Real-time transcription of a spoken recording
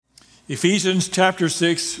Ephesians chapter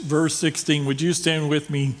 6, verse 16. Would you stand with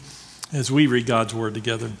me as we read God's word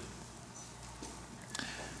together?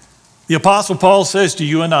 The Apostle Paul says to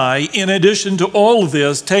you and I, in addition to all of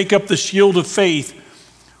this, take up the shield of faith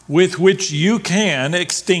with which you can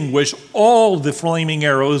extinguish all the flaming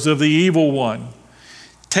arrows of the evil one.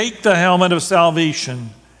 Take the helmet of salvation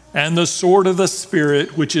and the sword of the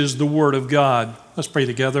Spirit, which is the word of God. Let's pray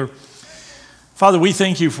together. Father, we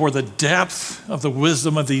thank you for the depth of the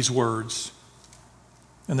wisdom of these words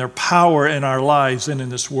and their power in our lives and in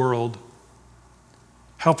this world.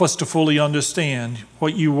 Help us to fully understand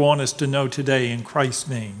what you want us to know today in Christ's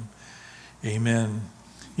name. Amen.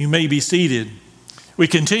 You may be seated. We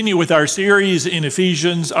continue with our series in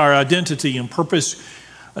Ephesians, our identity and purpose.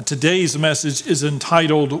 Today's message is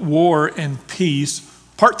entitled War and Peace,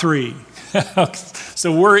 Part 3.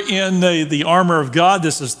 So we're in the armor of God.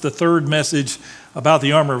 This is the third message about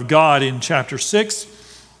the armor of God in chapter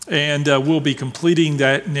 6, and we'll be completing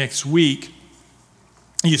that next week.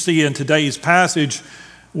 You see, in today's passage,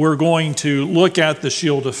 we're going to look at the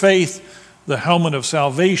shield of faith, the helmet of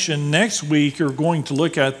salvation. Next week, you're going to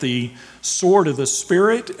look at the sword of the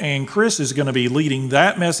Spirit, and Chris is going to be leading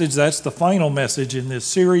that message. That's the final message in this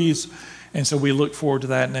series, and so we look forward to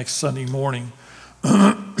that next Sunday morning.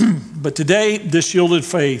 But today, the shield of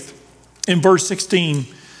faith. In verse 16,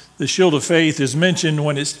 the shield of faith is mentioned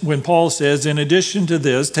when Paul says, in addition to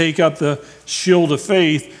this, take up the shield of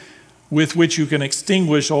faith with which you can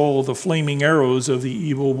extinguish all the flaming arrows of the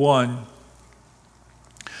evil one.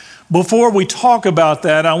 Before we talk about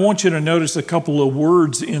that, I want you to notice a couple of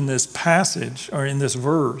words in this passage, or in this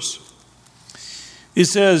verse. It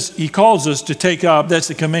says, he calls us to take up, that's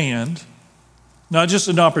a command, not just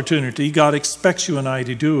an opportunity. God expects you and I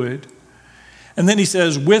to do it. And then he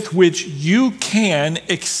says, with which you can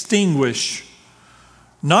extinguish,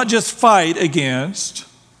 not just fight against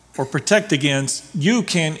or protect against, you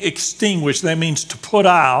can extinguish. That means to put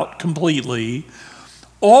out completely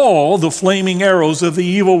all the flaming arrows of the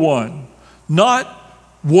evil one. Not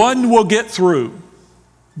one will get through.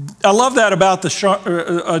 I love that about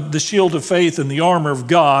the shield of faith and the armor of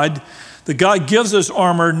God. That God gives us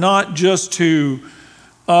armor not just to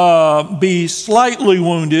be slightly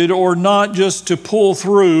wounded or not just to pull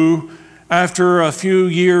through after a few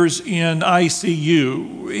years in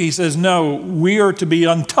ICU. He says, no, we are to be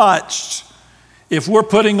untouched. If we're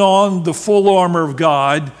putting on the full armor of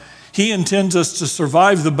God, he intends us to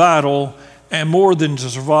survive the battle, and more than to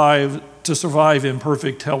survive in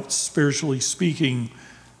perfect health, spiritually speaking,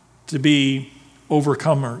 to be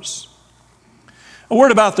overcomers. A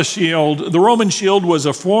word about the shield. The Roman shield was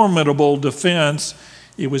a formidable defense.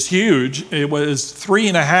 It was huge. It was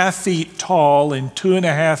 3.5 feet tall and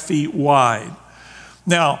 2.5 feet wide.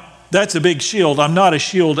 Now, that's a big shield. I'm not a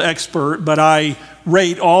shield expert, but I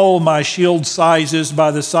rate all my shield sizes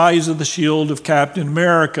by the size of the shield of Captain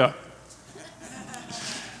America.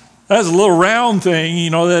 That's a little round thing,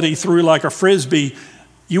 that he threw like a frisbee.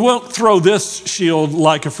 You won't throw this shield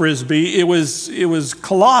like a frisbee. It was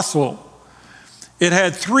colossal. It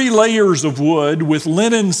had 3 layers of wood with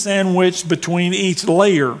linen sandwiched between each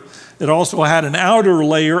layer. It also had an outer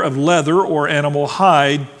layer of leather or animal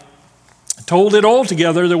hide. To hold it all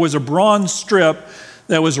together, there was a bronze strip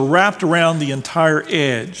that was wrapped around the entire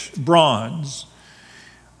edge. Bronze.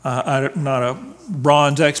 I'm not a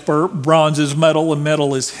bronze expert. Bronze is metal, and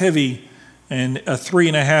metal is heavy. And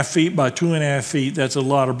 3.5 feet by 2.5 feet, that's a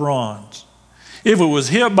lot of bronze. If it was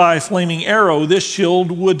hit by a flaming arrow, this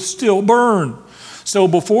shield would still burn. So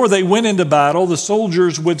before they went into battle, the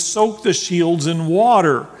soldiers would soak the shields in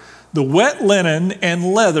water. The wet linen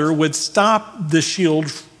and leather would stop the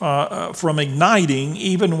shield from igniting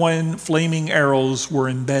even when flaming arrows were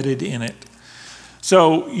embedded in it.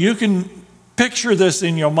 So you can picture this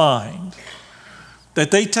in your mind,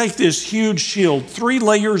 that they take this huge shield, 3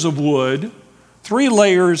 layers of wood, 3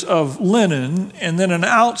 layers of linen, and then an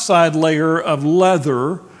outside layer of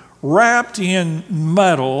leather wrapped in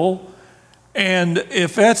metal. And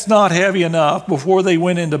if that's not heavy enough, before they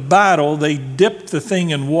went into battle, they dipped the thing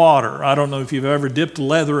in water. I don't know if you've ever dipped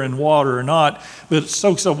leather in water or not, but it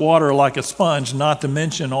soaks up water like a sponge, not to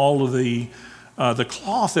mention all of the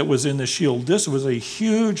cloth that was in the shield. This was a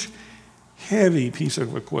huge, heavy piece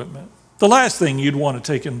of equipment. The last thing you'd want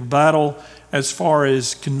to take into battle as far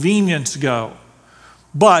as convenience go.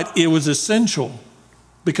 But it was essential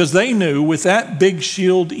because they knew with that big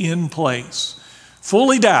shield in place,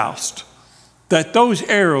 fully doused, that those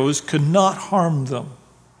arrows could not harm them.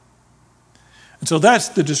 And so that's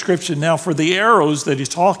the description. Now for the arrows that he's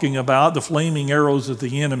talking about, the flaming arrows of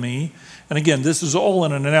the enemy, and again, this is all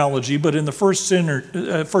in an analogy, but in the first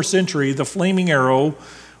century, the flaming arrow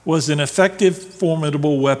was an effective,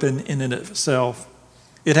 formidable weapon in and of itself.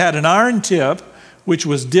 It had an iron tip, which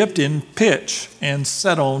was dipped in pitch and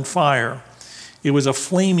set on fire. It was a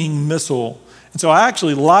flaming missile. And so I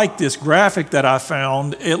actually like this graphic that I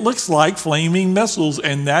found. It looks like flaming missiles,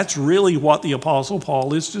 and that's really what the Apostle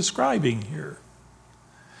Paul is describing here.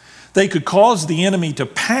 They could cause the enemy to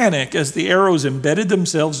panic as the arrows embedded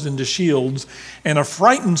themselves into shields, and a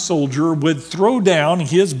frightened soldier would throw down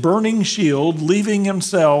his burning shield, leaving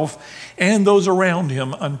himself and those around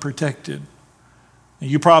him unprotected.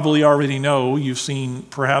 You probably already know, you've seen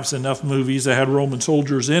perhaps enough movies that had Roman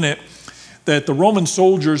soldiers in it, that the Roman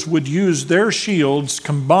soldiers would use their shields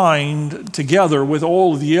combined together with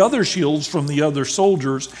all of the other shields from the other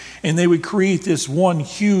soldiers, and they would create this one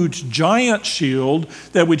huge giant shield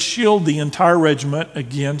that would shield the entire regiment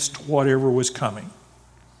against whatever was coming.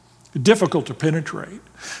 Difficult to penetrate,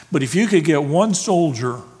 but if you could get one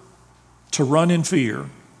soldier to run in fear,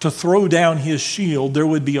 to throw down his shield, there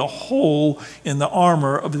would be a hole in the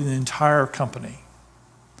armor of the entire company.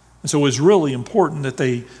 And so it was really important that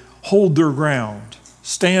they hold their ground,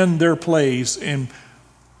 stand their place, and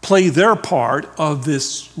play their part of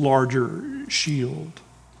this larger shield.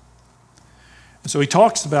 And so he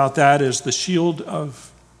talks about that as the shield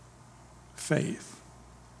of faith.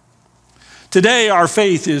 Today, our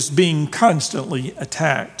faith is being constantly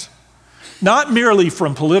attacked, not merely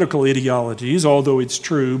from political ideologies, although it's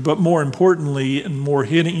true, but more importantly and more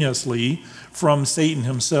hideously from Satan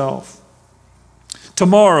himself.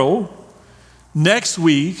 Tomorrow, next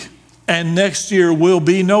week, and next year will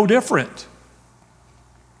be no different.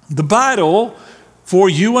 The battle for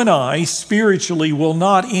you and I spiritually will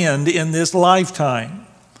not end in this lifetime.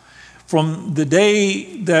 From today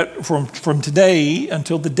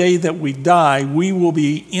until the day that we die, we will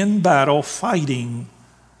be in battle fighting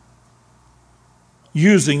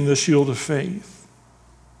using the shield of faith.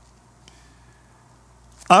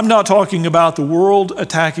 I'm not talking about the world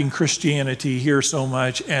attacking Christianity here so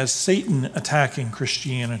much as Satan attacking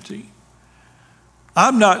Christianity.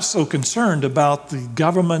 I'm not so concerned about the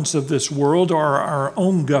governments of this world or our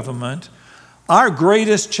own government. Our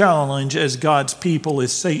greatest challenge as God's people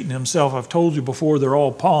is Satan himself. I've told you before, they're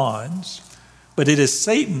all pawns, but it is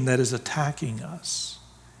Satan that is attacking us.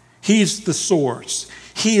 He's the source.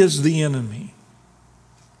 He is the enemy.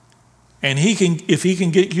 And if he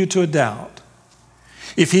can get you to a doubt,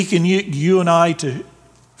 if he can get you and I to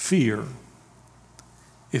fear,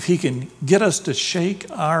 if he can get us to shake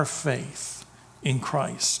our faith in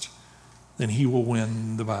Christ, then he will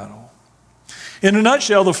win the battle. In a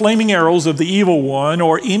nutshell, the flaming arrows of the evil one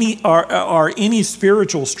are any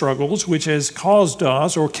spiritual struggles which has caused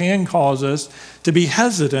us or can cause us to be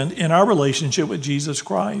hesitant in our relationship with Jesus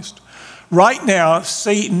Christ. Right now,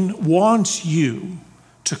 Satan wants you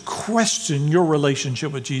to question your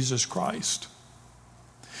relationship with Jesus Christ.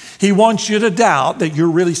 He wants you to doubt that you're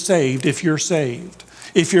really saved if you're saved.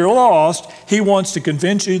 If you're lost, he wants to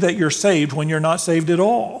convince you that you're saved when you're not saved at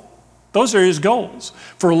all. Those are his goals.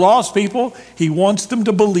 For lost people, he wants them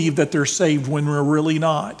to believe that they're saved when we're really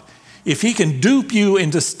not. If he can dupe you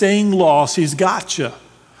into staying lost, he's got you.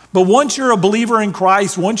 But once you're a believer in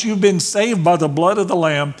Christ, once you've been saved by the blood of the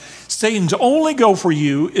Lamb, Satan's only goal for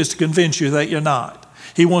you is to convince you that you're not.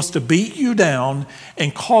 He wants to beat you down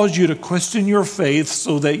and cause you to question your faith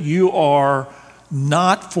so that you are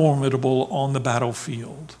not formidable on the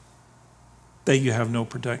battlefield, that you have no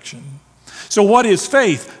protection. So what is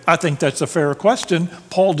faith? I think that's a fair question.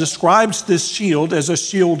 Paul describes this shield as a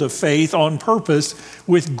shield of faith on purpose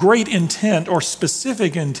with great intent or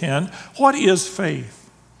specific intent. What is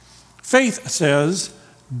faith? Faith says,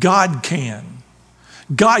 God can.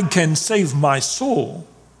 God can save my soul.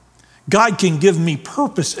 God can give me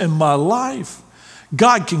purpose in my life.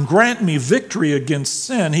 God can grant me victory against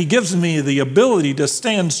sin. He gives me the ability to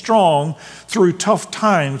stand strong through tough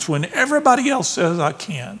times when everybody else says I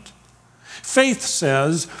can't. Faith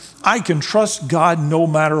says I can trust God no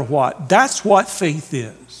matter what. That's what faith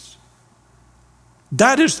is.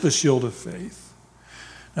 That is the shield of faith.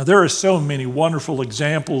 Now, there are so many wonderful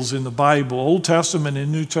examples in the Bible, Old Testament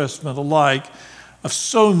and New Testament alike, of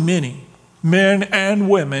so many men and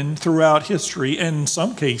women throughout history, and in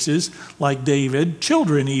some cases, like David,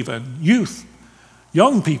 children even, youth,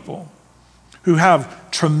 young people, who have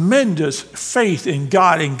tremendous faith in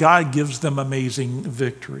God, and God gives them amazing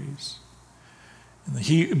victories. In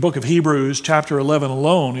the book of Hebrews, chapter 11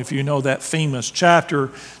 alone, if you know that famous chapter,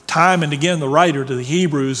 time and again the writer to the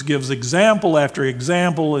Hebrews gives example after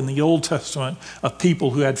example in the Old Testament of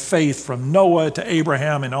people who had faith from Noah to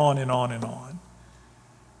Abraham and on and on and on.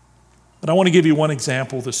 But I want to give you one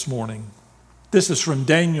example this morning. This is from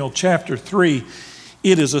Daniel chapter 3.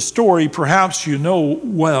 It is a story perhaps you know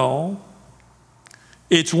well.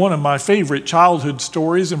 It's one of my favorite childhood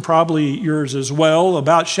stories, and probably yours as well,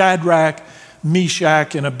 about Shadrach,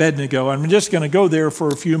 Meshach, and Abednego. I'm just going to go there for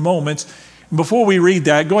a few moments. Before we read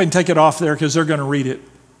that, go ahead and take it off there because they're going to read it,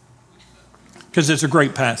 because it's a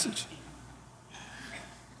great passage.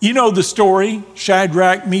 You know the story.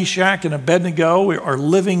 Shadrach, Meshach, and Abednego are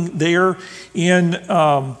living there in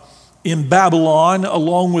Babylon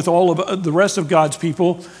along with all of the rest of God's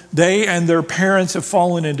people. They and their parents have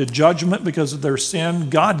fallen into judgment because of their sin.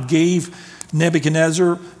 God gave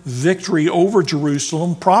Nebuchadnezzar victory over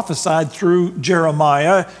Jerusalem, prophesied through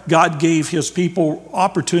Jeremiah. God gave his people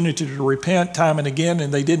opportunity to repent time and again,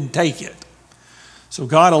 and they didn't take it. So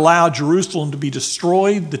God allowed Jerusalem to be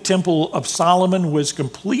destroyed. The temple of Solomon was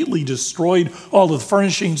completely destroyed. All of the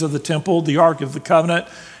furnishings of the temple, the Ark of the Covenant,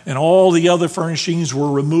 and all the other furnishings were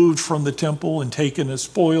removed from the temple and taken as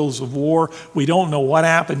spoils of war. We don't know what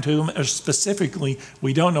happened to them. Or specifically,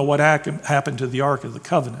 we don't know what happened to the Ark of the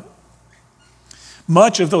Covenant.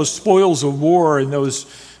 Much of those spoils of war and those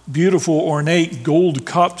beautiful ornate gold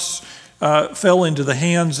cups fell into the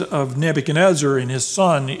hands of Nebuchadnezzar and his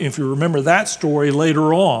son. If you remember that story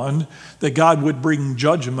later on, that God would bring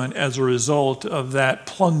judgment as a result of that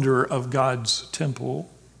plunder of God's temple.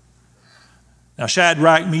 Now,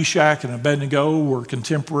 Shadrach, Meshach, and Abednego were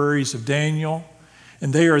contemporaries of Daniel,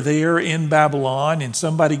 and they are there in Babylon, and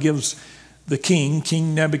somebody gives the king,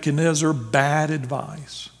 King Nebuchadnezzar, bad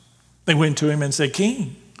advice. They went to him and said,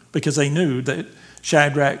 "King," because they knew that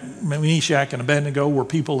Shadrach, Meshach, and Abednego were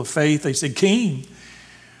people of faith. They said, "King,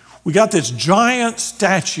 we got this giant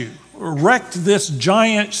statue. Erect this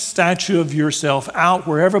giant statue of yourself out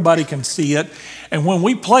where everybody can see it. And when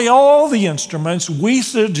we play all the instruments, we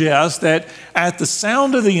suggest that at the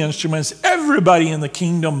sound of the instruments, everybody in the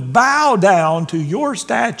kingdom bow down to your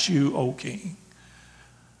statue, O king."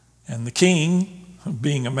 And the king,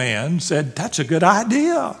 being a man, said, "That's a good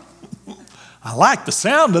idea. I like the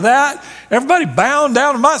sound of that. Everybody bowing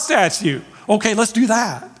down to my statue. Okay, let's do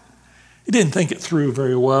that." He didn't think it through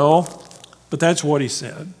very well, but that's what he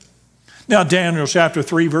said. Now, Daniel chapter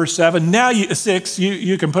 3, verse 7. Now, 6,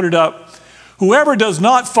 you can put it up. "Whoever does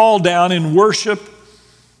not fall down in worship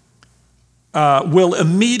will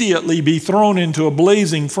immediately be thrown into a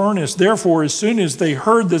blazing furnace. Therefore, as soon as they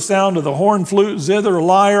heard the sound of the horn, flute, zither,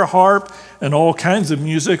 lyre, harp, and all kinds of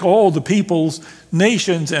music, all the peoples,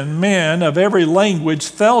 nations, and men of every language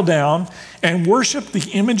fell down and worshiped the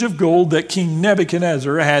image of gold that King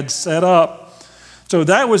Nebuchadnezzar had set up." So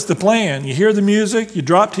that was the plan. You hear the music, you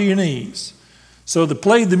drop to your knees. So they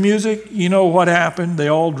played the music, you know what happened. They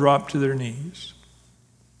all dropped to their knees,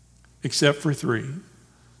 except for 3.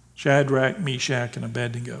 Shadrach, Meshach, and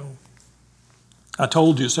Abednego. I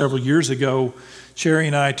told you several years ago, Sherry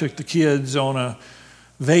and I took the kids on a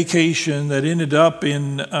vacation that ended up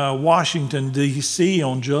in Washington, D.C.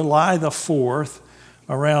 on July the 4th,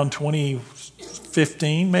 around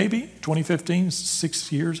 2015, maybe? 2015,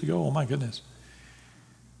 6 years ago? Oh, my goodness.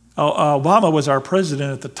 Obama was our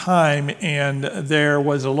president at the time, and there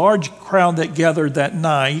was a large crowd that gathered that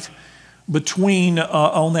night between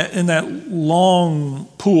in that long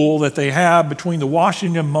pool that they have between the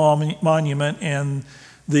Washington Monument and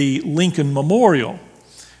the Lincoln Memorial.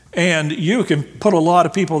 And you can put a lot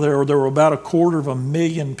of people there. There were about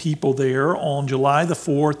 250,000 people there on July the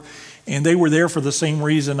 4th, and they were there for the same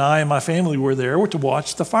reason I and my family were there, to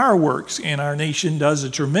watch the fireworks. And our nation does a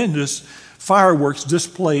tremendous fireworks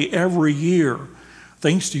display every year,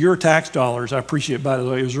 thanks to your tax dollars. I appreciate it, by the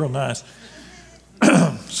way. It was real nice.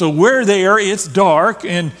 So we're there, it's dark,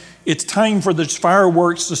 and it's time for the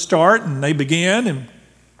fireworks to start, and they begin. And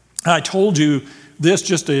I told you this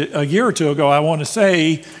just a year or two ago. I want to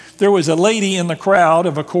say there was a lady in the crowd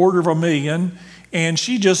of 250,000, and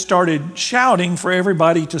she just started shouting for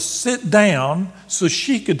everybody to sit down so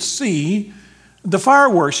she could see the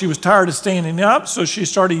fireworks. She was tired of standing up, so she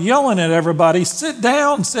started yelling at everybody, "Sit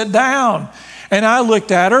down, sit down." And I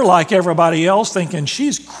looked at her like everybody else, thinking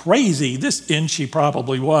she's crazy. And she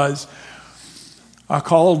probably was. I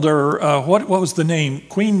called her, what was the name?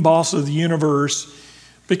 Queen Boss of the Universe,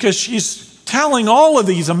 because she's telling all of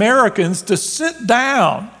these Americans to sit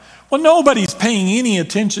down. Well, nobody's paying any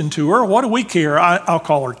attention to her. What do we care? I'll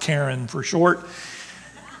call her Karen for short.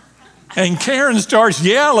 And Karen starts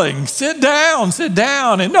yelling, "Sit down, sit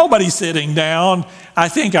down." And nobody's sitting down. I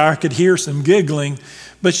think I could hear some giggling.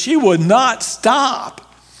 But she would not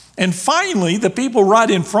stop. And finally, the people right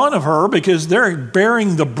in front of her, because they're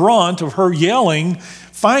bearing the brunt of her yelling,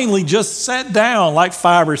 finally just sat down, like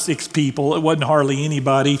 5 or 6 people. It wasn't hardly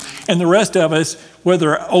anybody. And the rest of us,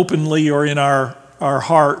 whether openly or in our our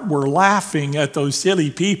heart were laughing at those silly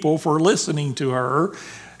people for listening to her.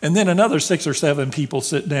 And then another 6 or 7 people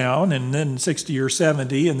sit down, and then 60 or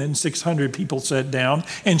 70, and then 600 people sat down,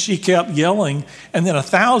 and she kept yelling, and then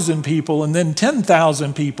 1,000 people, and then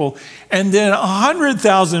 10,000 people, and then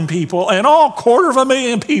 100,000 people, and all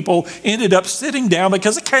 250,000 people ended up sitting down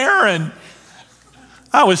because of Karen.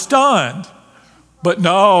 I was stunned. But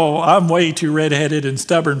no, I'm way too redheaded and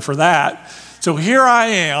stubborn for that. So here I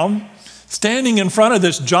am, standing in front of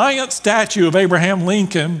this giant statue of Abraham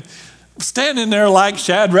Lincoln, standing there like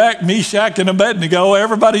Shadrach, Meshach, and Abednego.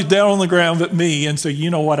 Everybody's down on the ground but me. And so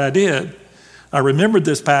you know what I did? I remembered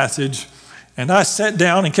this passage, and I sat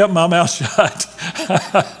down and kept my mouth shut.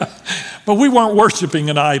 But we weren't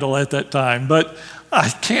worshiping an idol at that time. But I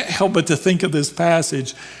can't help but to think of this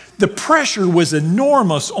passage. The pressure was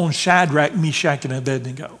enormous on Shadrach, Meshach, and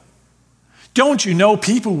Abednego. Don't you know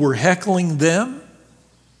people were heckling them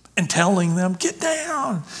and telling them, get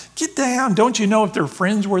down, get down. Don't you know if their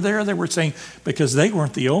friends were there, they were saying, because they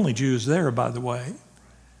weren't the only Jews there, by the way.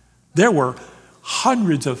 There were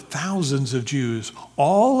hundreds of thousands of Jews.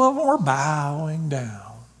 All of them were bowing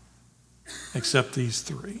down, except these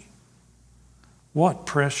 3. What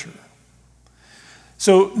pressure.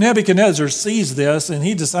 So Nebuchadnezzar sees this, and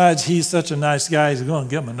he decides he's such a nice guy, he's going to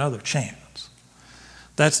give him another chance.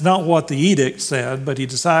 That's not what the edict said, but he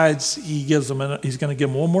decides he's going to give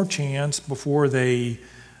them one more chance before he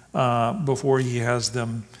has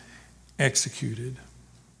them executed.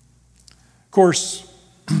 Of course,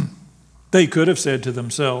 they could have said to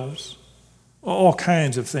themselves all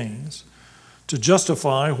kinds of things to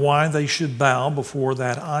justify why they should bow before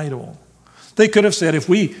that idol. They could have said, if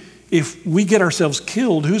we get ourselves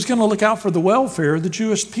killed, who's going to look out for the welfare of the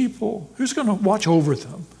Jewish people? Who's going to watch over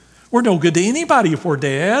them? We're no good to anybody if we're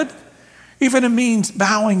dead. Even it means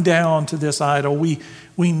bowing down to this idol, we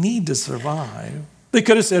need to survive. They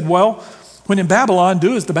could have said, well, when in Babylon,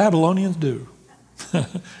 do as the Babylonians do.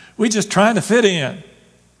 We're just trying to fit in.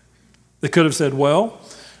 They could have said, well,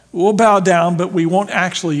 we'll bow down, but we won't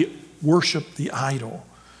actually worship the idol.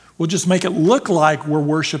 We'll just make it look like we're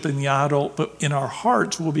worshiping the idol, but in our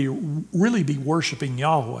hearts we'll really be worshiping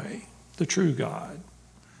Yahweh, the true God.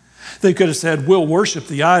 They could have said, we'll worship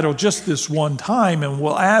the idol just this one time and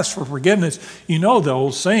we'll ask for forgiveness. You know the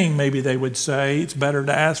old saying, maybe they would say, it's better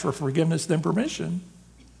to ask for forgiveness than permission.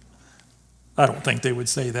 I don't think they would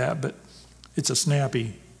say that, but it's a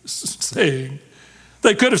snappy saying.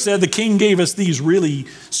 They could have said, the king gave us these really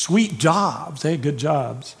sweet jobs. They had good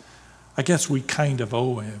jobs. I guess we kind of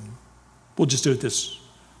owe him. We'll just do it this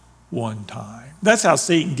one time. That's how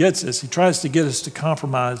Satan gets us. He tries to get us to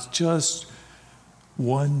compromise just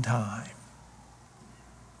one time.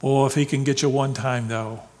 Well, if he can get you one time,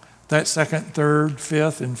 though, that second, third,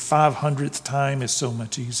 fifth, and 500th time is so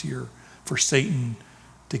much easier for Satan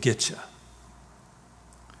to get you.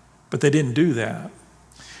 But they didn't do that.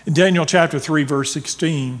 In Daniel chapter 3, verse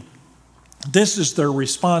 16, this is their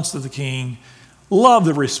response to the king. Love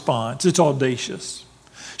the response. It's audacious.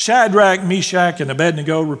 Shadrach, Meshach, and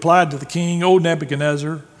Abednego replied to the king, O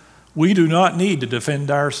Nebuchadnezzar, we do not need to defend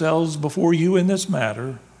ourselves before you in this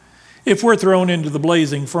matter. If we're thrown into the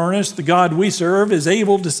blazing furnace, the God we serve is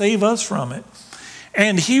able to save us from it.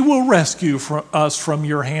 And he will rescue us from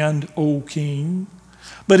your hand, O king.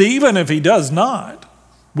 But even if he does not,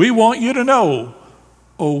 we want you to know,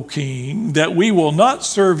 O king, that we will not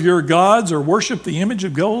serve your gods or worship the image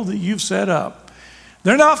of gold that you've set up.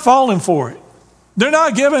 They're not falling for it. They're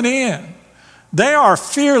not giving in. They are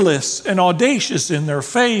fearless and audacious in their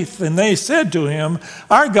faith. And they said to him,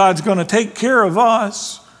 our God's going to take care of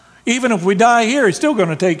us. Even if we die here, he's still going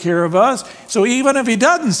to take care of us. So even if he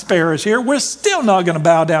doesn't spare us here, we're still not going to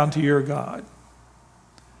bow down to your God.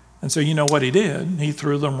 And so you know what he did? He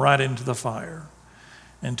threw them right into the fire.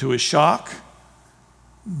 And to his shock,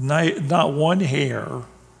 not one hair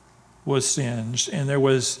was singed. And there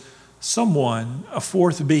was someone, a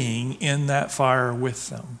fourth being, in that fire with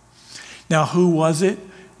them. Now, who was it?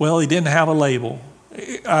 Well, he didn't have a label.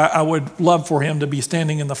 I would love for him to be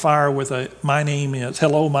standing in the fire with a my name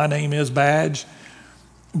is badge,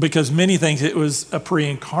 because many think it was a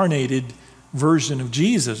pre-incarnated version of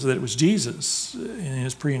Jesus, that it was Jesus in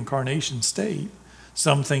his pre-incarnation state.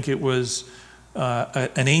 Some think it was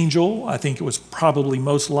an angel. I think it was probably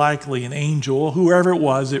most likely an angel. Whoever it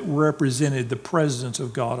was, it represented the presence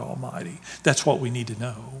of God Almighty. That's what we need to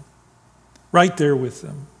know. Right there with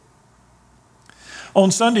them. On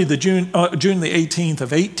Sunday, June the 18th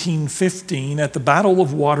of 1815, at the Battle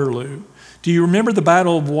of Waterloo. Do you remember the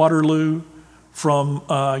Battle of Waterloo from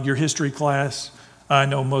your history class? I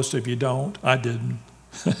know most of you don't. I didn't.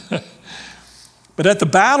 But But at the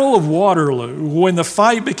Battle of Waterloo, when the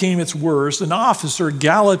fight became its worst, an officer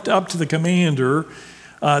galloped up to the commander,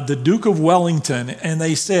 the Duke of Wellington, and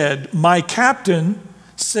they said, "My captain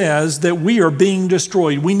says that we are being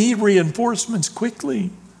destroyed. We need reinforcements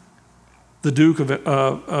quickly." The Duke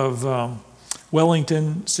of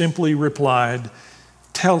Wellington simply replied,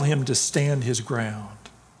 "Tell him to stand his ground."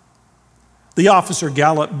 The officer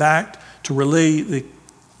galloped back to relay the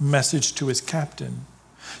message to his captain.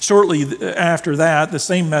 Shortly after that, the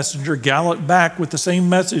same messenger galloped back with the same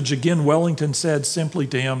message. Again, Wellington said simply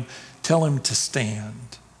to him, "Tell him to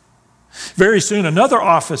stand." Very soon, another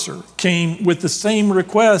officer came with the same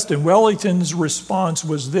request, and Wellington's response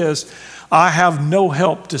was this: "I have no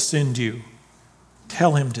help to send you.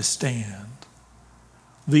 Tell him to stand."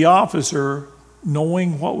 The officer,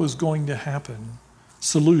 knowing what was going to happen,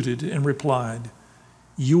 saluted and replied,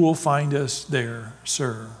 "You will find us there,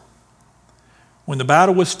 sir." When the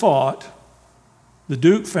battle was fought, the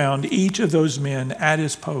Duke found each of those men at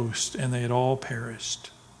his post, and they had all perished.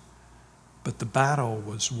 But the battle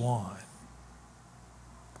was won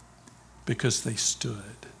because they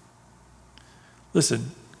stood.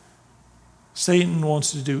 Listen, Satan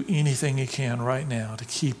wants to do anything he can right now to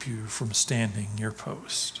keep you from standing your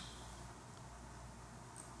post.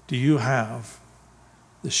 Do you have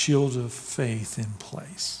the shield of faith in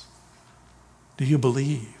place? Do you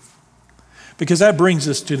believe? Because that brings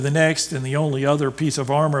us to the next and the only other piece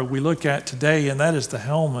of armor we look at today, and that is the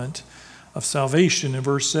helmet of salvation in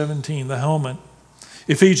verse 17, the helmet.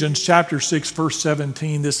 Ephesians chapter 6, verse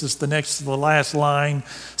 17, this is the next to the last line,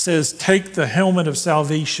 says, "Take the helmet of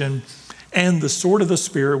salvation and the sword of the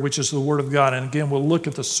Spirit," which is the word of God. And again, we'll look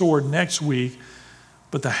at the sword next week,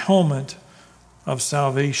 but the helmet of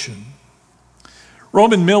salvation.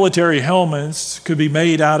 Roman military helmets could be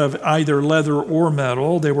made out of either leather or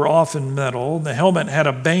metal. They were often metal. The helmet had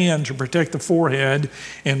a band to protect the forehead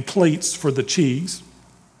and plates for the cheeks.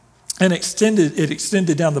 And it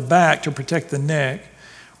extended down the back to protect the neck.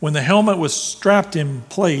 When the helmet was strapped in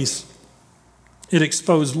place, it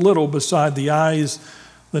exposed little beside the eyes,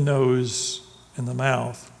 the nose, and the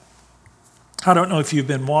mouth. I don't know if you've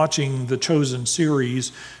been watching the Chosen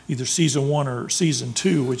series, either season 1 or season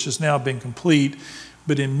 2, which has now been complete.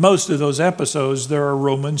 But in most of those episodes, there are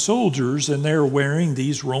Roman soldiers, and they're wearing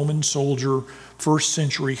these Roman soldier first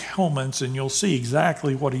century helmets, and you'll see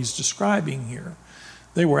exactly what he's describing here.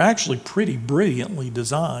 They were actually pretty brilliantly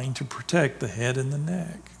designed to protect the head and the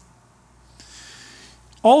neck.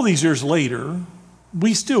 All these years later,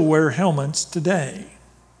 we still wear helmets today.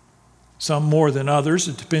 Some more than others.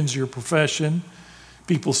 It depends on your profession.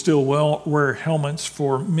 People still wear helmets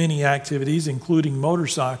for many activities, including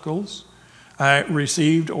motorcycles. I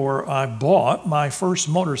bought my first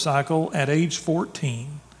motorcycle at age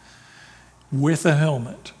 14 with a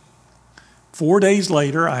helmet. 4 days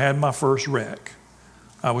later, I had my first wreck.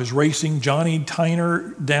 I was racing Johnny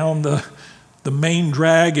Tyner down the main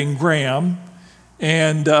drag in Graham,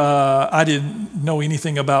 and I didn't know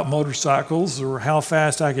anything about motorcycles or how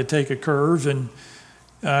fast I could take a curve, and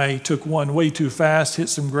I took one way too fast, hit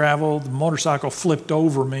some gravel. The motorcycle flipped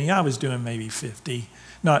over me. I was doing maybe 50.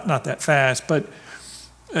 Not that fast, but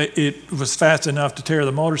it was fast enough to tear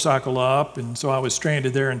the motorcycle up, and so I was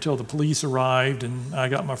stranded there until the police arrived, and I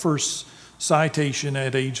got my first citation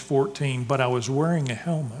at age 14, but I was wearing a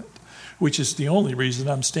helmet, which is the only reason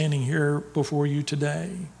I'm standing here before you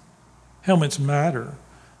today. Helmets matter.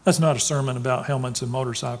 That's not a sermon about helmets and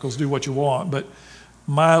motorcycles. Do what you want, but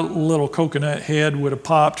my little coconut head would have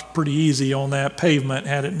popped pretty easy on that pavement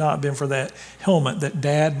had it not been for that helmet that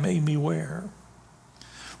Dad made me wear.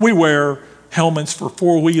 We wear helmets for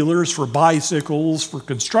four-wheelers, for bicycles, for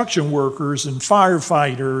construction workers and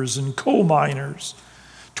firefighters and coal miners.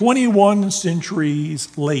 21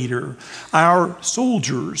 centuries later, our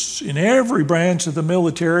soldiers in every branch of the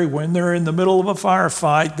military, when they're in the middle of a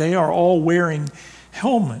firefight, they are all wearing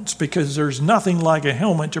helmets because there's nothing like a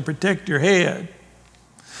helmet to protect your head.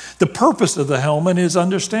 The purpose of the helmet is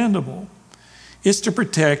understandable. It's to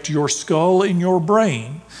protect your skull and your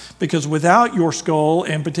brain, because without your skull,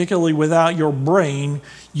 and particularly without your brain,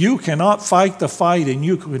 you cannot fight the fight and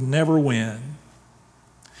you could never win.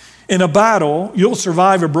 In a battle, you'll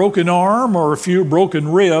survive a broken arm or a few broken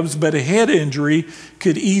ribs, but a head injury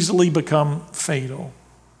could easily become fatal.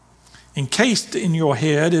 Encased in your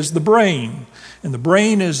head is the brain, and the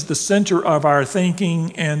brain is the center of our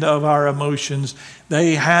thinking and of our emotions.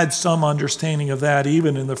 They had some understanding of that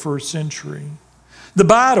even in the first century. The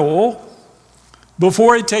battle,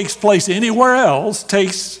 before it takes place anywhere else,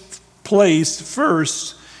 takes place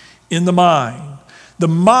first in the mind. The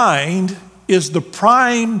mind is the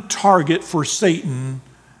prime target for Satan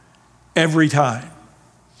every time.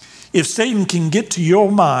 If Satan can get to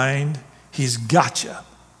your mind, he's got you.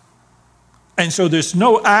 And so there's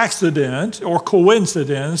no accident or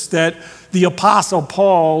coincidence that the Apostle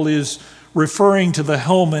Paul is referring to the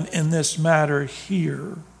helmet in this matter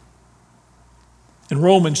here. In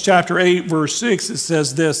Romans chapter 8, verse 6, it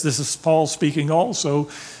says this is Paul speaking also,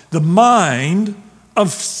 the mind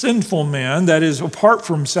of sinful men, that is apart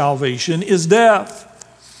from salvation, is death.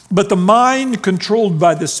 But the mind controlled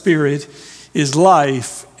by the Spirit is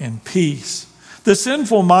life and peace. The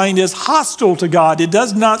sinful mind is hostile to God. It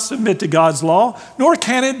does not submit to God's law, nor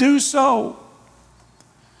can it do so.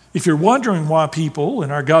 If you're wondering why people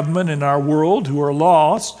in our government, in our world who are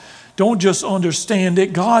lost, don't just understand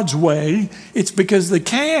it God's way, it's because they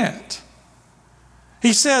can't.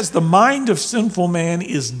 He says the mind of sinful man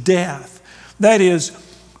is death. That is,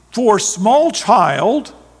 for a small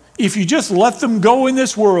child, if you just let them go in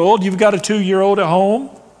this world, you've got a 2-year-old at home,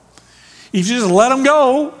 if you just let them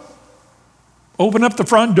go, open up the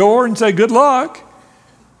front door and say, good luck.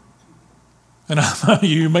 And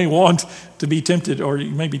you may want to be tempted, or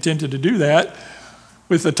you may be tempted to do that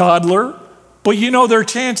with a toddler, but you know their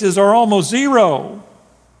chances are almost zero.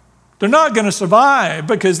 They're not going to survive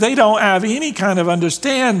because they don't have any kind of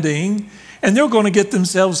understanding, and they're going to get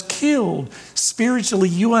themselves killed. Spiritually,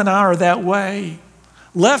 you and I are that way.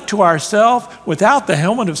 Left to ourselves, without the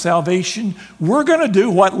helmet of salvation, we're going to do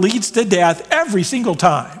what leads to death every single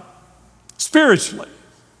time. Spiritually.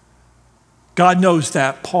 God knows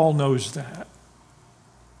that. Paul knows that.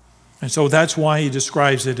 And so that's why he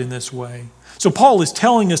describes it in this way. So Paul is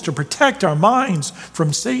telling us to protect our minds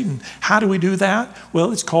from Satan. How do we do that?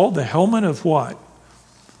 Well, it's called the helmet of what?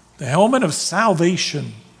 The helmet of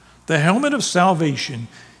salvation. The helmet of salvation.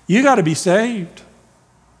 You got to be saved.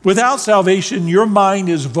 Without salvation, your mind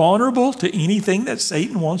is vulnerable to anything that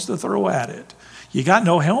Satan wants to throw at it. You got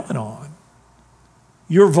no helmet on.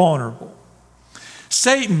 You're vulnerable.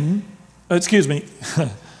 Satan,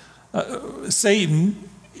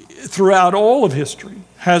 throughout all of history,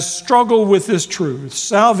 has struggled with this truth.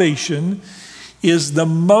 Salvation is the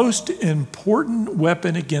most important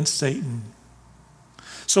weapon against Satan.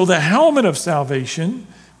 So the helmet of salvation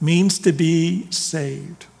means to be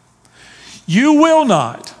saved. You will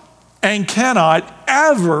not and cannot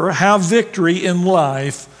ever have victory in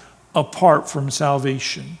life apart from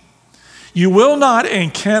salvation. You will not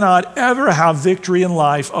and cannot ever have victory in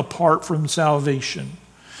life apart from salvation.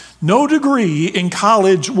 No degree in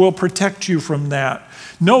college will protect you from that.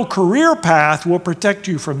 No career path will protect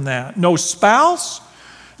you from that. No spouse,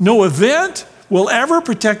 no event will ever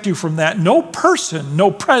protect you from that. No person, no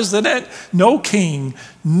president, no king,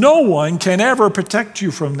 no one can ever protect you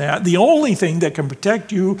from that. The only thing that can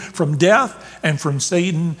protect you from death and from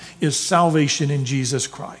Satan is salvation in Jesus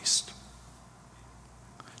Christ.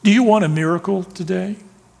 Do you want a miracle today?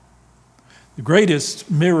 The greatest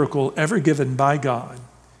miracle ever given by God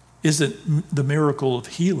isn't the miracle of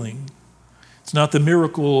healing. It's not the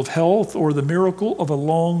miracle of health or the miracle of a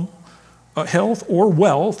long health or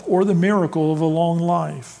wealth or the miracle of a long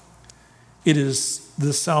life. It is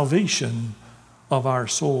the salvation of our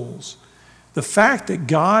souls. The fact that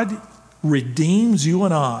God redeems you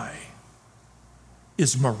and I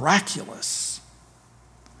is miraculous.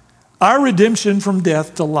 Our redemption from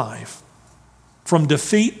death to life, from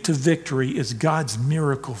defeat to victory, is God's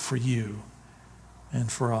miracle for you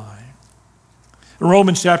and for I. In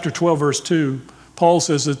Romans chapter 12, verse 2, Paul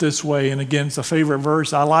says it this way, and again, it's a favorite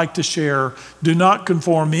verse I like to share. Do not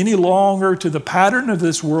conform any longer to the pattern of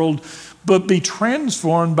this world, but be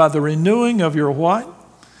transformed by the renewing of your what?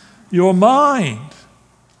 Your mind.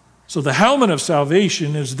 So the helmet of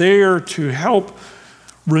salvation is there to help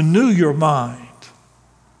renew your mind.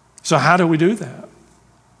 So how do we do that?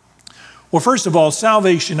 Well, first of all,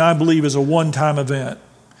 salvation, I believe, is a one-time event.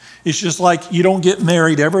 It's just like you don't get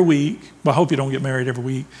married every week. Well, I hope you don't get married every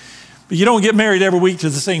week. But you don't get married every week to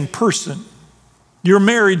the same person. Your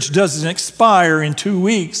marriage doesn't expire in 2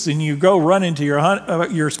 weeks, and you go run into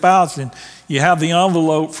your spouse, and you have the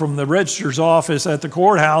envelope from the registrar's office at the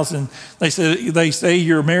courthouse, and they say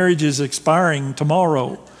your marriage is expiring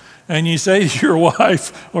tomorrow. And you say to your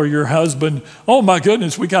wife or your husband, oh my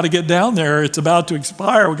goodness, we got to get down there. It's about to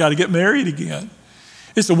expire. We got to get married again.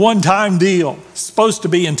 It's a one-time deal. It's supposed to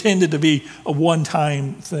be intended to be a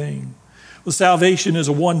one-time thing. Well, salvation is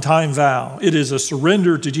a one-time vow. It is a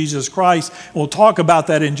surrender to Jesus Christ. We'll talk about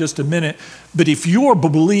that in just a minute. But if you're a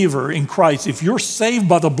believer in Christ, if you're saved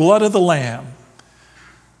by the blood of the Lamb,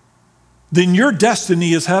 then your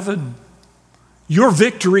destiny is heaven. Your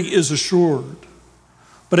victory is assured.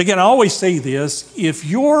 But again, I always say this, if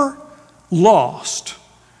you're lost,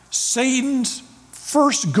 Satan's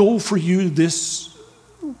first goal for you this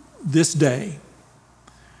day,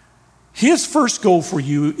 his first goal for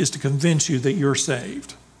you is to convince you that you're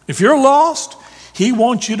saved. If you're lost, he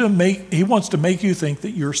wants to make you think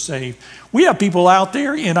that you're saved. We have people out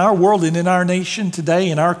there in our world and in our nation today,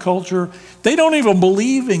 in our culture, they don't even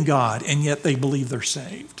believe in God, and yet they believe they're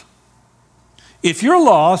saved. If you're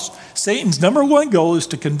lost, Satan's number one goal is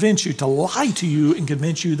to convince you, to lie to you and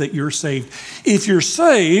convince you that you're saved. If you're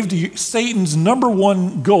saved, Satan's number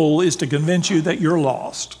one goal is to convince you that you're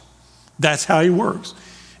lost. That's how he works.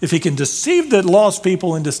 If he can deceive the lost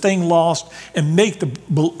people into staying lost and make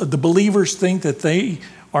the believers think that they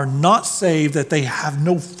are not saved, that they have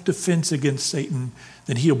no defense against Satan,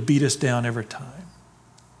 then he'll beat us down every time.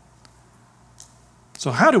 So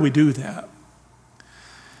how do we do that?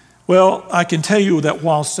 Well, I can tell you that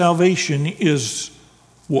while salvation is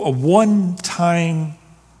a one-time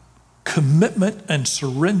commitment and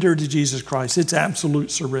surrender to Jesus Christ, it's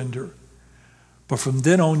absolute surrender. But from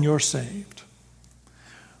then on, you're saved.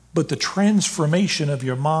 But the transformation of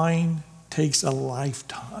your mind takes a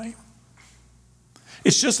lifetime.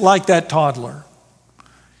 It's just like that toddler.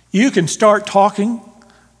 You can start talking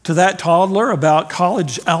to that toddler about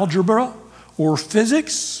college algebra or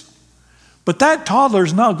physics, but that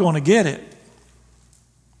toddler's not going to get it.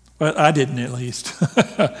 Well, I didn't, at least.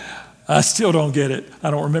 I still don't get it. I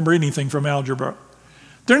don't remember anything from algebra.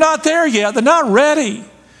 They're not there yet. They're not ready.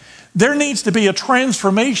 There needs to be a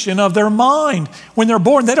transformation of their mind. When they're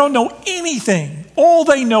born, they don't know anything. All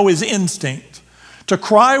they know is instinct. To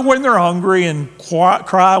cry when they're hungry and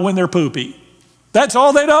cry when they're poopy. That's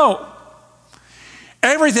all they know.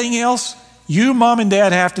 Everything else, you, mom and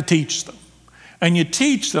dad, have to teach them. And you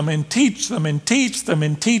teach them and teach them and teach them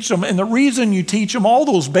and teach them. And the reason you teach them all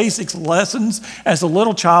those basic lessons as a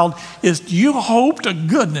little child is you hope to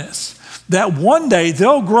goodness that one day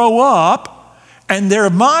they'll grow up and their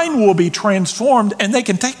mind will be transformed and they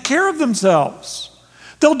can take care of themselves.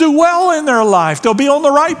 They'll do well in their life. They'll be on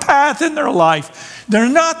the right path in their life. They're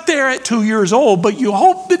not there at 2 years old, but you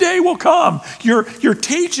hope the day will come. You're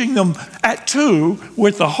teaching them at 2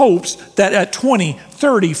 with the hopes that at 20,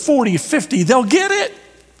 30, 40, 50, they'll get it.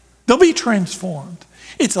 They'll be transformed.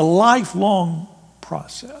 It's a lifelong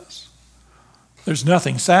process. There's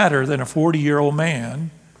nothing sadder than a 40-year-old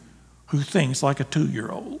man who thinks like a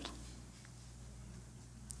 2-year-old.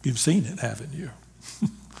 You've seen it, haven't you?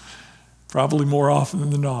 Probably more often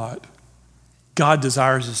than not. God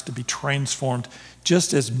desires us to be transformed.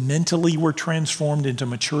 Just as mentally we're transformed into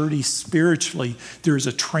maturity, spiritually, there is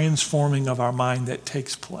a transforming of our mind that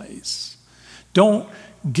takes place. Don't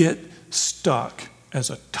get stuck as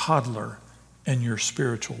a toddler in your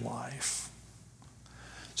spiritual life.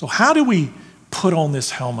 So how do we put on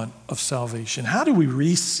this helmet of salvation? How do we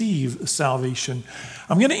receive salvation?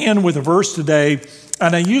 I'm going to end with a verse today,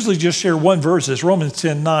 and I usually just share one verse. It's Romans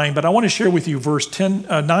 10:9, but I want to share with you verse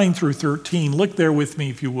 9 through 13. Look there with me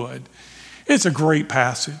if you would. It's a great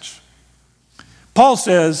passage. Paul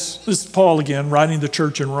says, this is Paul again, writing to the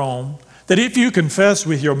church in Rome, that if you confess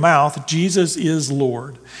with your mouth Jesus is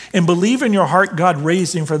Lord and believe in your heart God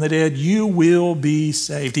raised him from the dead, you will be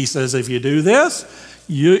saved. He says if you do this,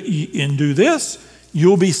 you'll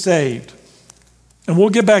be saved. And we'll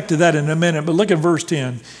get back to that in a minute, but look at verse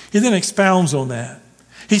 10. He then expounds on that.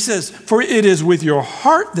 He says, for it is with your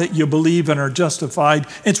heart that you believe and are justified.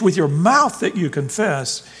 It's with your mouth that you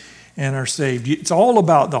confess and are saved. It's all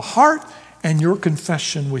about the heart and your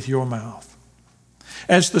confession with your mouth.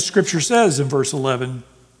 As the scripture says in verse 11,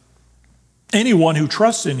 anyone who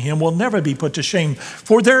trusts in him will never be put to shame,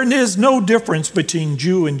 for there is no difference between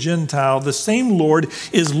Jew and Gentile. The same Lord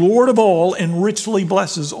is Lord of all and richly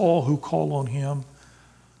blesses all who call on him.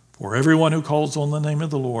 For everyone who calls on the name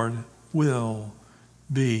of the Lord will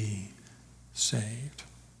be saved.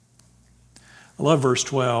 I love verse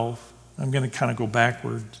 12. I'm going to kind of go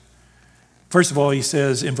backwards. First of all, he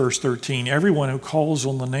says in verse 13, everyone who calls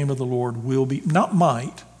on the name of the Lord will be, not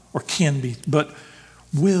might or can be, but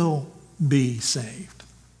will be saved.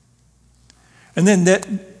 And then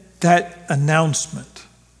that announcement,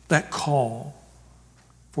 that call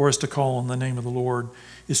for us to call on the name of the Lord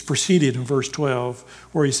is preceded in verse 12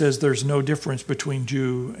 where he says there's no difference between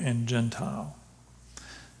Jew and Gentile.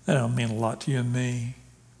 That don't mean a lot to you and me.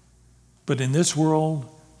 But in this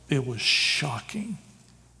world, it was shocking.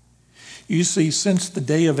 You see, since the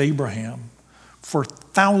day of Abraham, for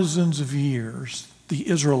thousands of years, the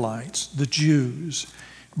Israelites, the Jews,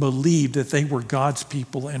 believed that they were God's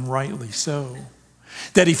people, and rightly so.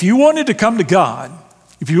 That if you wanted to come to God,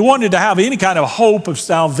 if you wanted to have any kind of hope of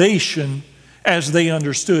salvation as they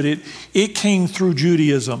understood it, it came through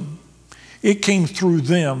Judaism. It came through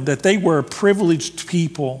them, that they were a privileged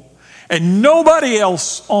people. And nobody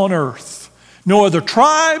else on earth, no other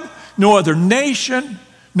tribe, no other nation,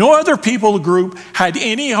 no other people group had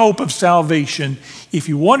any hope of salvation. If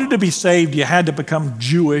you wanted to be saved, you had to become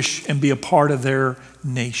Jewish and be a part of their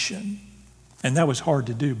nation. And that was hard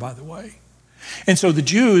to do, by the way. And so the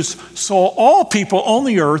Jews saw all people on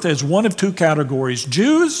the earth as one of two categories,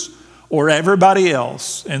 Jews or everybody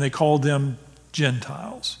else, and they called them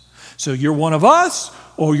Gentiles. So you're one of us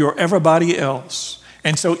or you're everybody else.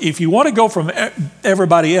 And so if you want to go from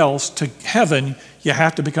everybody else to heaven, you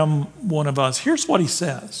have to become one of us. Here's what he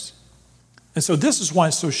says. And so this is why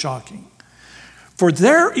it's so shocking. For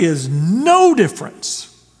there is no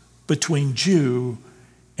difference between Jew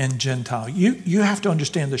and Gentile. You have to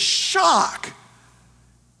understand the shock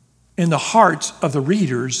in the hearts of the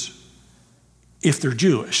readers if they're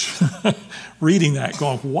Jewish. Reading that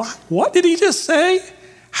going, what did he just say?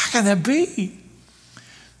 How can that be?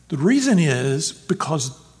 The reason is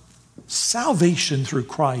because salvation through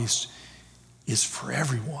Christ is for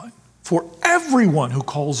everyone. For everyone who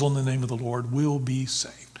calls on the name of the Lord will be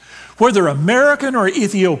saved. Whether American or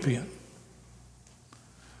Ethiopian,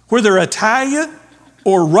 whether Italian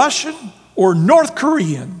or Russian or North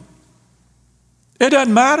Korean, it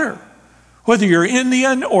doesn't matter. Whether you're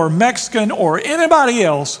Indian or Mexican or anybody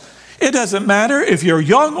else, it doesn't matter if you're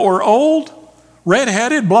young or old,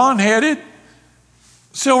 red-headed, blonde-headed,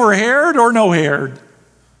 silver-haired or no-haired.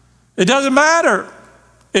 It doesn't matter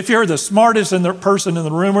if you're the smartest person in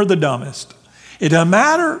the room or the dumbest. It doesn't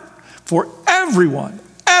matter. For everyone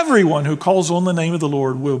who calls on the name of the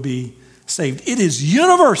Lord will be saved. It is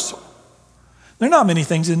universal. There are not many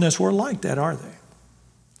things in this world like that, are they?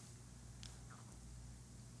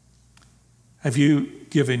 Have you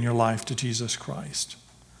given your life to Jesus Christ?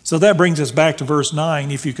 So that brings us back to verse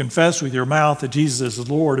 9. If you confess with your mouth that Jesus is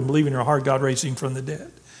Lord and believe in your heart God raised him from the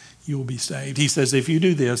dead, you will be saved. He says if you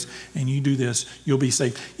do this and you do this, you'll be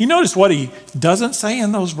saved. You notice what he doesn't say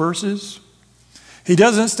in those verses? He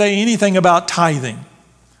doesn't say anything about tithing.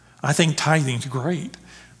 I think tithing's great,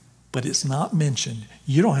 but it's not mentioned.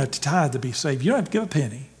 You don't have to tithe to be saved. You don't have to give a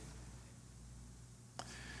penny.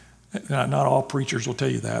 Not all preachers will tell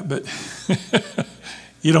you that, but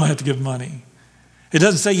you don't have to give money. It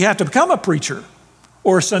doesn't say you have to become a preacher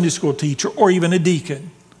or a Sunday school teacher or even a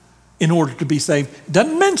deacon in order to be saved. It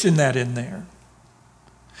doesn't mention that in there.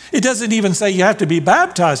 It doesn't even say you have to be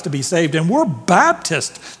baptized to be saved, and we're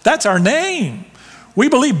Baptists. That's our name. We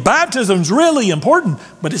believe baptism's really important,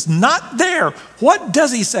 but it's not there. What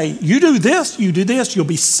does he say? You do this, you'll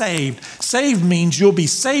be saved. Saved means you'll be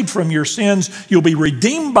saved from your sins, you'll be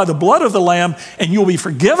redeemed by the blood of the Lamb, and you'll be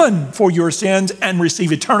forgiven for your sins and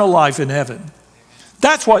receive eternal life in heaven.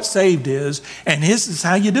 That's what saved is, and this is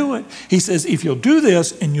how you do it. He says, if you'll do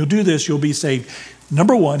this and you'll do this, you'll be saved.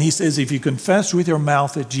 Number one, he says, if you confess with your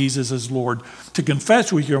mouth that Jesus is Lord. To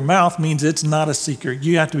confess with your mouth means it's not a secret.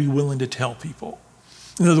 You have to be willing to tell people.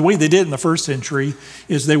 You know, the way they did in the first century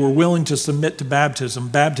is they were willing to submit to baptism.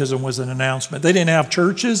 Baptism was an announcement. They didn't have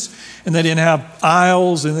churches, and they didn't have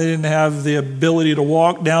aisles, and they didn't have the ability to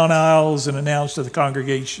walk down aisles and announce to the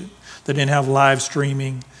congregation. They didn't have live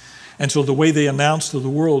streaming. And so the way they announced to the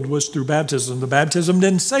world was through baptism. The baptism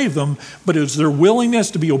didn't save them, but it was their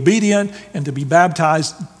willingness to be obedient and to be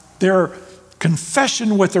baptized, their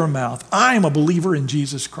confession with their mouth. I am a believer in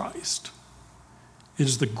Jesus Christ. It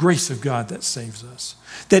is the grace of God that saves us.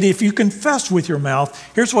 That if you confess with your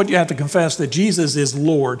mouth, here's what you have to confess, that Jesus is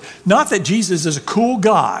Lord. Not that Jesus is a cool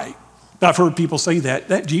guy. I've heard people say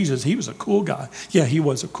that Jesus, he was a cool guy. Yeah, he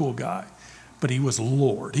was a cool guy. But he was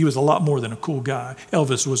Lord. He was a lot more than a cool guy.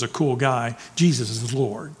 Elvis was a cool guy. Jesus is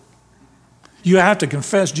Lord. You have to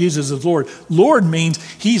confess Jesus is Lord. Lord means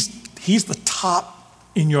he's the top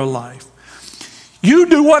in your life. You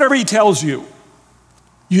do whatever he tells you.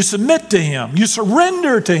 You submit to him. You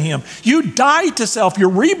surrender to him. You die to self. You're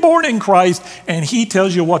reborn in Christ, and he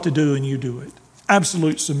tells you what to do, and you do it.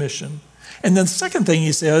 Absolute submission. And then the second thing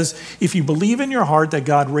he says, if you believe in your heart that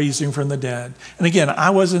God raised him from the dead. And again, I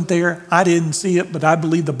wasn't there. I didn't see it, but I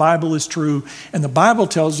believe the Bible is true. And the Bible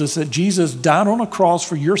tells us that Jesus died on a cross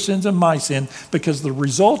for your sins and my sin, because the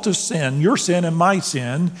result of sin, your sin and my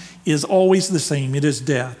sin, is always the same. It is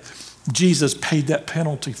death. Jesus paid that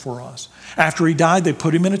penalty for us. After he died, they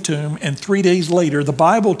put him in a tomb, and 3 days later, the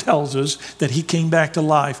Bible tells us that he came back to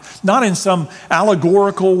life. Not in some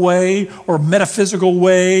allegorical way or metaphysical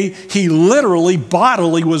way. He literally,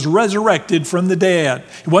 bodily was resurrected from the dead.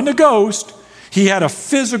 He wasn't a ghost. He had a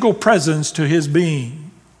physical presence to his being.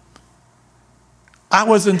 I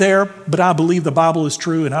wasn't there, but I believe the Bible is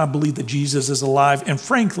true, and I believe that Jesus is alive. And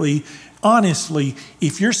frankly, honestly,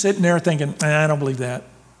 if you're sitting there thinking, I don't believe that,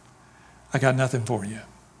 I got nothing for you.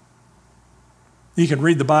 You can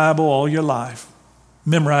read the Bible all your life,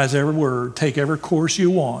 memorize every word, take every course you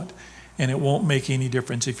want, and it won't make any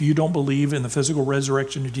difference. If you don't believe in the physical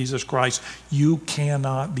resurrection of Jesus Christ, you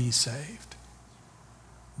cannot be saved.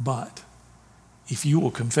 But if you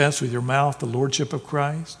will confess with your mouth the lordship of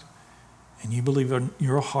Christ, and you believe in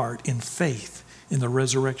your heart, in faith, in the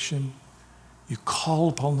resurrection, you call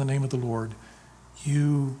upon the name of the Lord,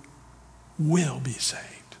 you will be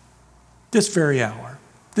saved. This very hour,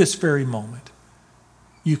 this very moment,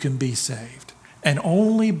 you can be saved. And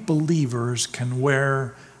only believers can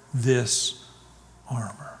wear this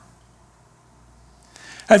armor.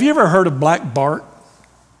 Have you ever heard of Black Bart?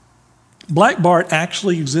 Black Bart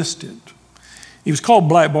actually existed. He was called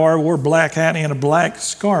Black Bart, wore a black hat and a black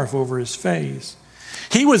scarf over his face.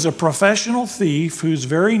 He was a professional thief whose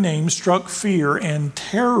very name struck fear and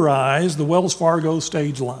terrorized the Wells Fargo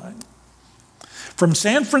stage line. From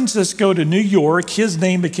San Francisco to New York, his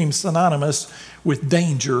name became synonymous with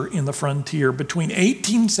danger in the frontier. Between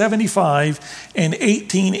 1875 and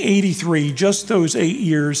 1883, just those 8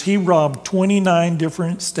 years, he robbed 29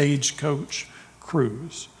 different stagecoach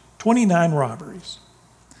crews, 29 robberies.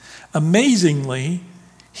 Amazingly,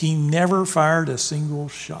 he never fired a single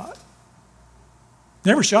shot.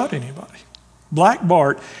 Never shot anybody. Black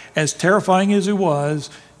Bart, as terrifying as he was,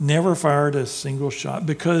 never fired a single shot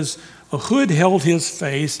because a hood held his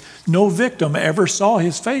face. No victim ever saw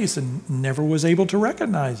his face and never was able to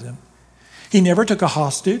recognize him. He never took a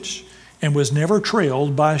hostage and was never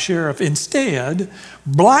trailed by a sheriff. Instead,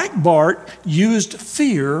 Black Bart used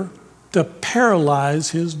fear to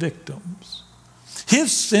paralyze his victims.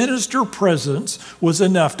 His sinister presence was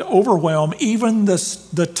enough to overwhelm even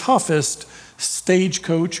the toughest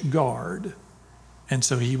stagecoach guard. And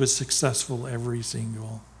so he was successful every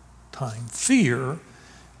single time. Fear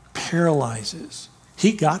paralyzes.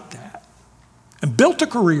 He got that and built a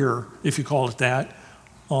career, if you call it that,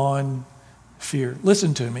 on fear.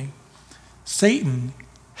 Listen to me. Satan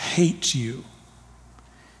hates you.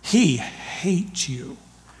 He hates you.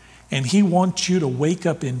 And he wants you to wake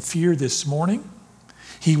up in fear this morning.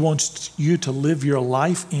 He wants you to live your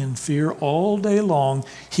life in fear all day long.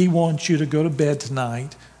 He wants you to go to bed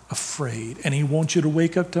tonight afraid. And he wants you to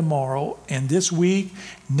wake up tomorrow and this week,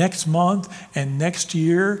 next month, and next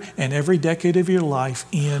year, and every decade of your life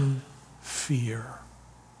in fear.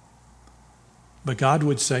 But God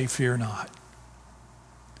would say, fear not,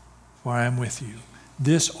 for I am with you.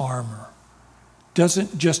 This armor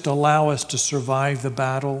doesn't just allow us to survive the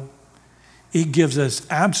battle. It gives us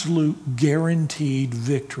absolute guaranteed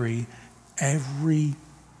victory every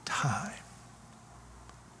time.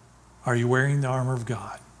 Are you wearing the armor of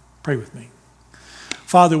God? Pray with me.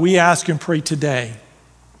 Father, we ask and pray today.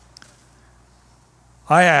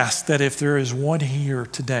 I ask that if there is one here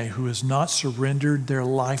today who has not surrendered their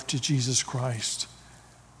life to Jesus Christ,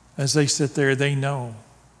 as they sit there, they know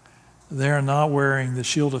they are not wearing the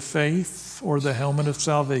shield of faith or the helmet of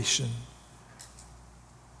salvation,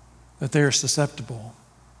 that they are susceptible.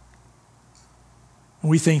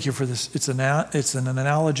 And we thank you for this. It's an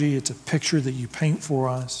analogy, it's a picture that you paint for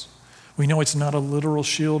us. We know it's not a literal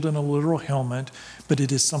shield and a literal helmet, but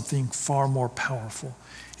it is something far more powerful.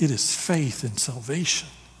 It is faith and salvation.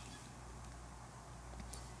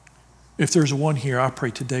 If there's one here, I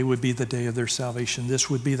pray today would be the day of their salvation. This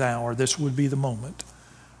would be the hour. This would be the moment.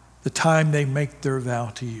 The time they make their vow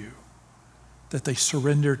to you, that they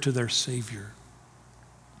surrender to their Savior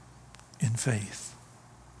in faith.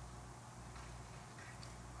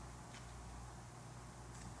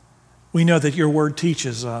 We know that your word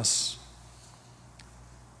teaches us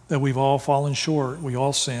that we've all fallen short. We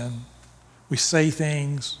all sin. We say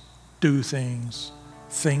things, do things,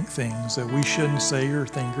 think things that we shouldn't say or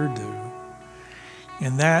think or do.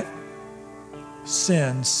 And that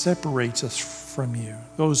sin separates us from you.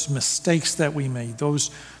 Those mistakes that we made,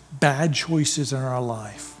 those bad choices in our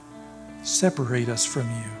life separate us from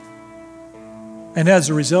you. And as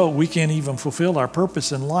a result, we can't even fulfill our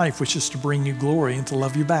purpose in life, which is to bring you glory and to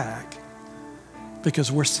love you back,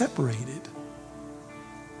 because we're separated.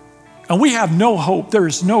 And we have no hope. There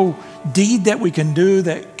is no deed that we can do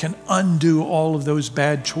that can undo all of those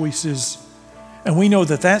bad choices. And we know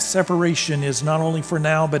that that separation is not only for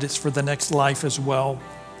now, but it's for the next life as well.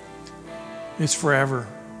 It's forever.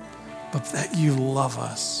 But that you love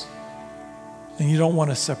us and you don't want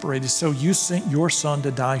to separate us. So you sent your Son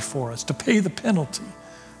to die for us, to pay the penalty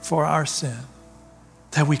for our sin,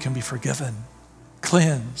 that we can be forgiven,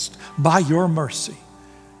 cleansed by your mercy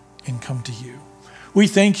and come to you. We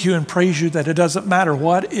thank you and praise you that it doesn't matter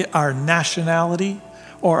what our nationality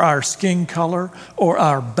or our skin color or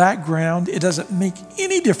our background. It doesn't make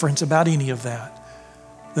any difference about any of that.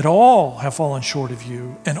 That all have fallen short of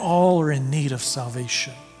you and all are in need of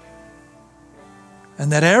salvation.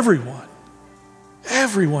 And that everyone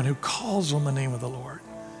who calls on the name of the Lord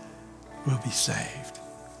will be saved.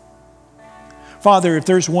 Father, if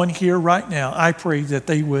there's one here right now, I pray that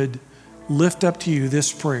they would lift up to you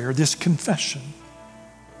this prayer, this confession,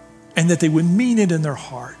 and that they would mean it in their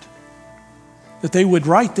heart. That they would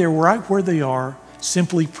right there, right where they are,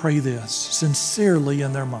 simply pray this sincerely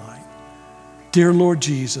in their mind. Dear Lord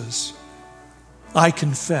Jesus, I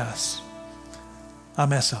confess I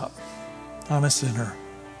mess up. I'm a sinner,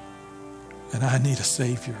 and I need a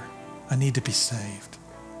Savior. I need to be saved.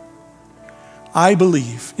 I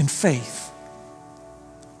believe in faith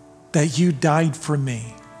that you died for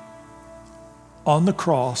me on the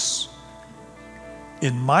cross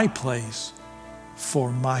in my place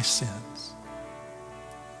for my sins.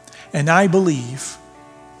 And I believe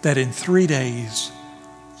that in 3 days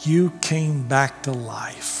you came back to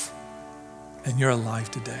life and you're alive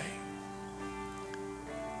today.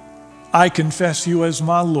 I confess you as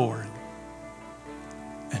my Lord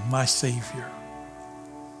and my Savior,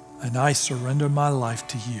 and I surrender my life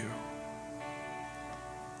to you.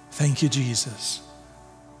 Thank you, Jesus,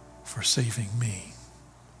 for saving me.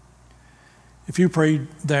 If you prayed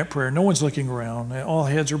that prayer, no one's looking around, all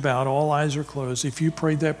heads are bowed, all eyes are closed. If you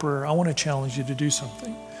prayed that prayer, I want to challenge you to do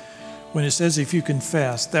something. When it says if you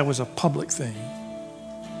confess, that was a public thing.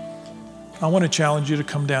 I want to challenge you to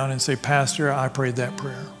come down and say, Pastor, I prayed that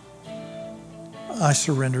prayer. I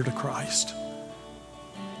surrender to Christ.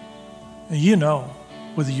 And you know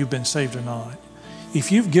whether you've been saved or not.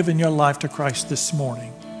 If you've given your life to Christ this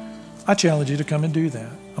morning, I challenge you to come and do that.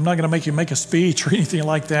 I'm not going to make you make a speech or anything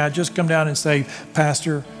like that. Just come down and say,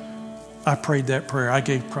 Pastor, I prayed that prayer. I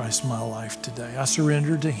gave Christ my life today. I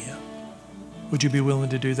surrendered to him. Would you be willing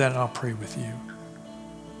to do that? And I'll pray with you.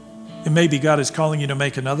 And maybe God is calling you to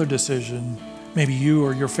make another decision. Maybe you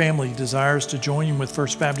or your family desires to join him with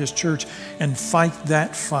First Baptist Church and fight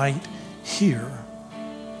that fight here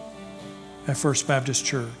at First Baptist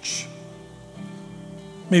Church.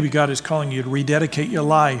 Maybe God is calling you to rededicate your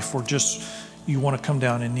life, or just you want to come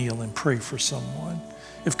down and kneel and pray for someone.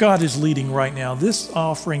 If God is leading right now, this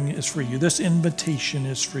offering is for you. This invitation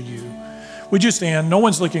is for you. Would you stand? No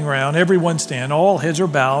one's looking around. Everyone stand. All heads are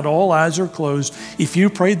bowed. All eyes are closed. If you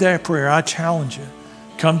prayed that prayer, I challenge you.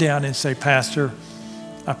 Come down and say, Pastor,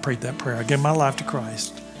 I prayed that prayer. I gave my life to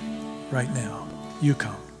Christ right now. You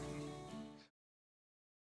come.